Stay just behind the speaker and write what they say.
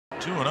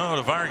2-0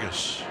 to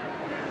Vargas.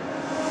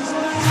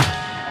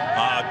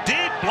 A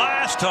deep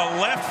blast to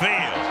left field.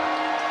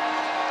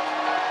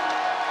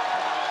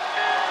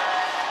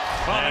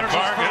 And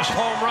Vargas'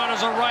 home run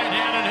as a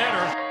right-handed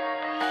hitter.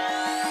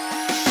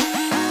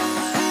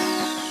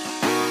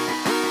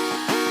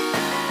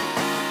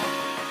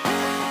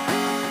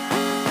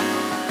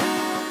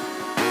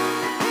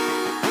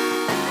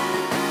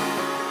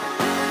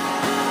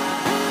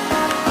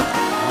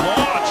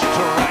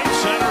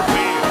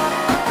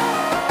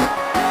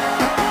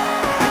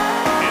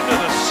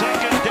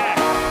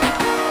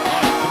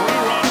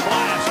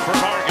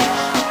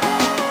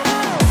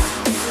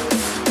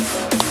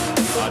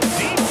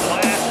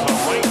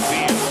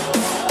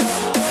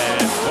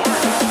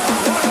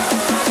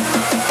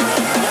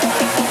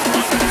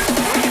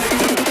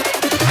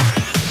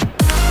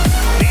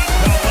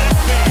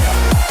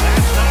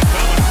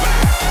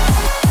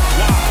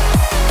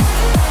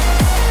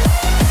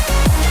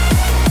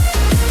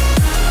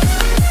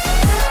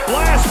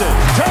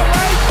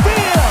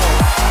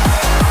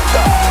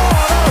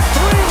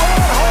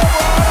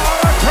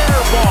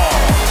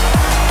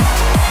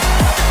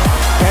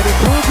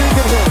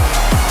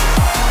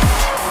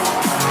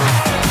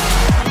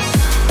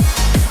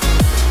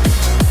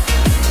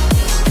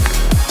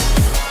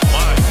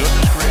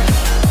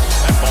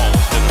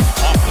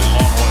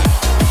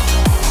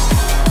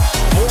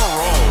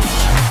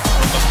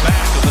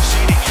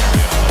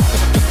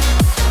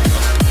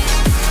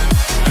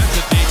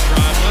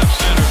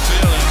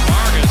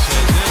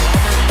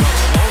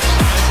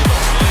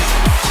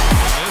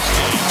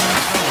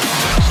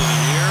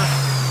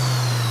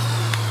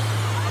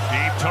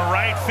 To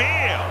right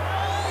field.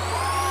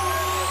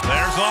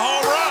 There's the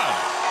home run.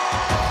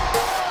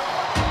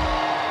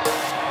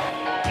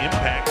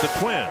 Impact the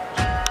Twins.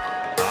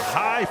 A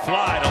high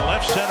fly to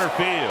left center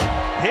field.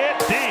 Hit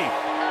deep.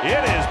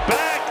 It is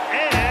back.